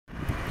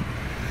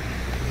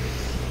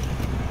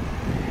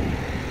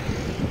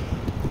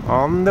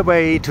On the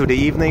way to the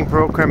evening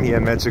program here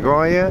in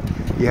Medjugorje,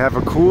 you have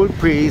a cool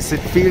breeze. It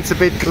feels a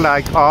bit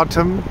like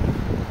autumn.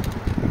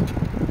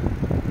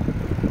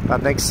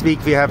 But next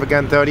week we have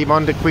again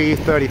 31 degrees,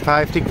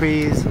 35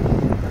 degrees.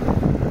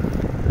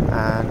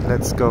 And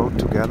let's go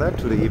together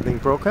to the evening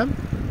program.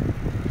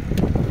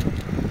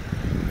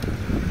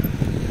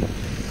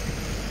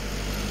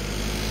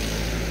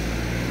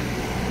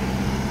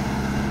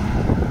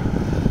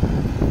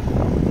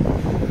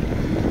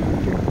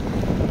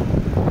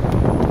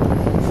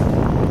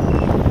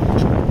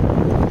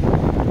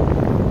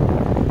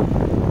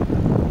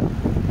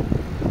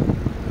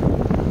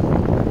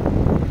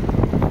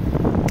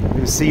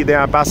 You see there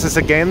are buses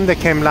again, they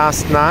came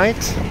last night.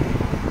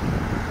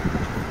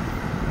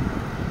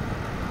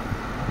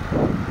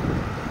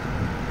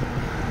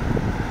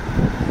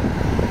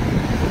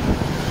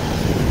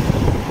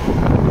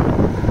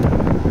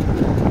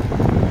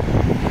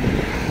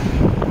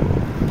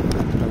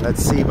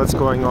 Let's see what's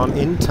going on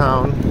in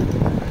town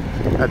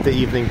at the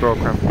evening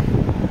program.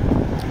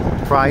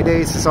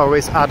 Fridays is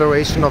always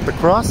Adoration of the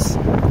Cross,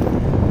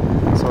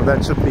 so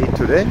that should be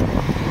today.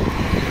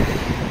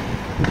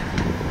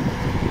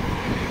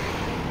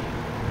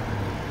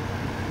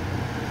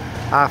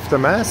 After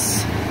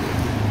Mass,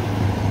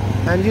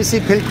 and you see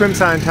pilgrims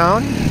are in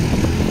town.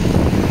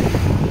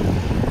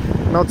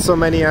 Not so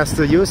many as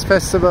the Youth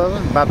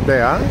Festival, but they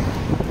are,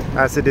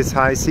 as it is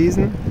high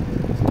season.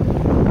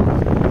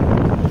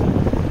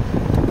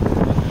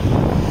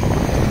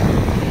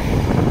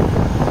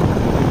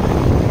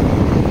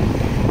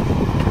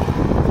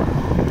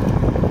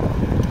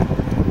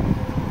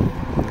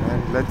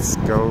 And let's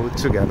go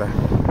together.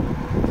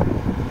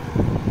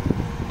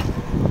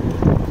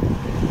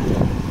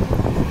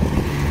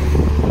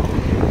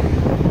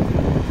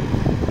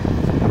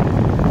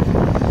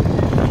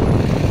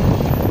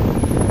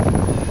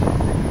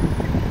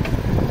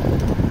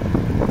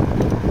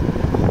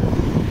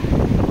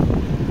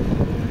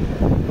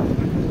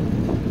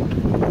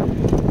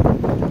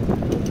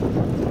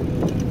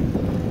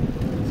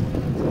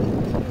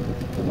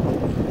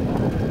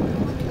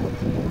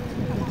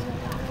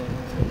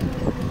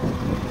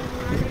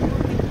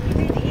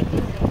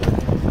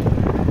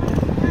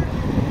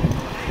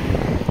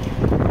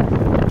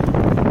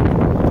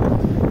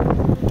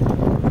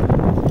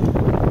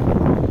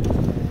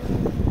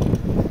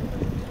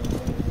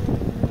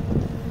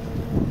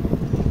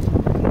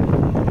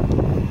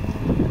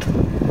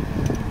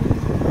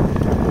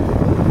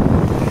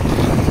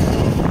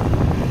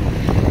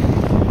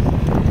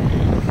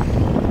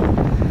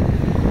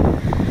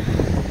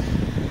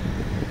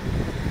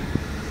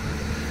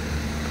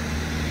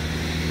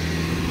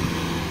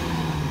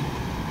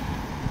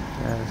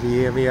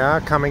 Here we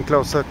are coming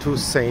closer to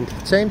St.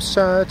 James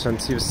Church,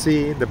 and you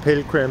see the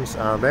pilgrims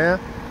are there.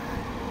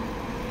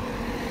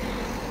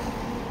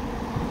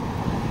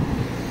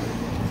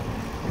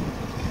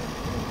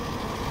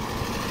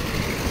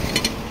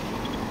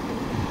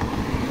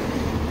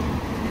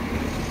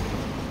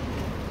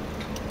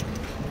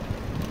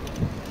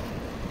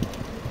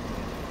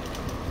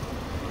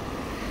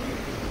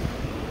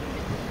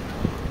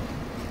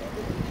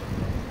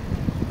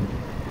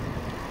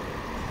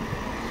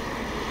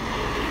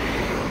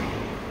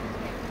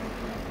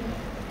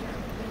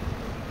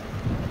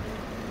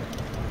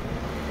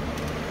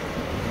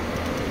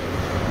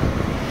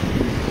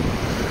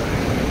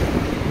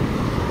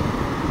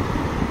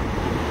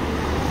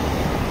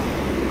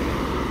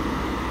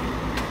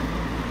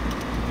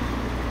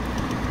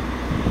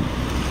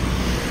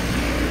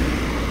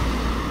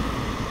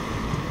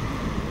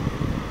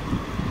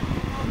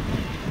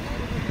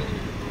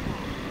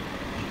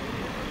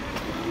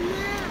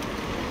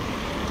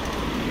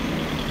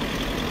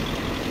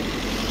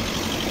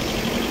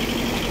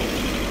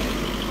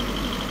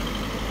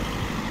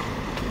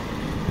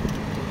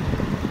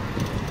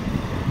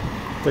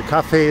 The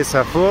cafes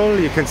are full,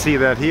 you can see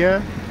that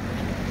here.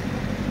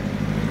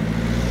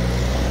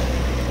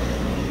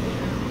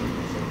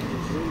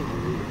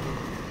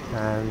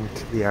 And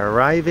we are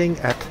arriving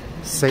at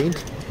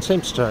St.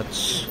 James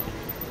Church.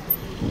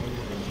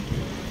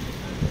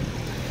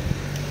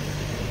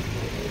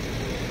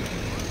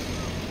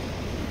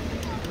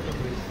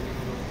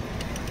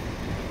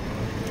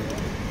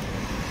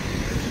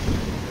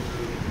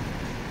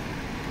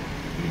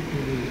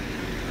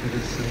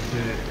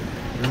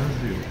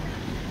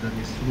 Da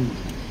mi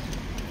služiš.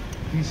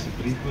 Ti si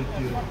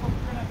prihvatio,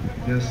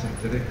 ja sam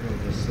te rekao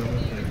da samo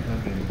taj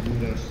kamen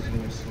guraš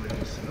zlom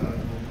svojom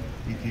snagom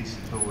i ti si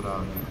to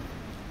uradio.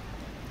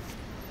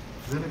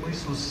 Velimo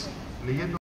Isus, nijedno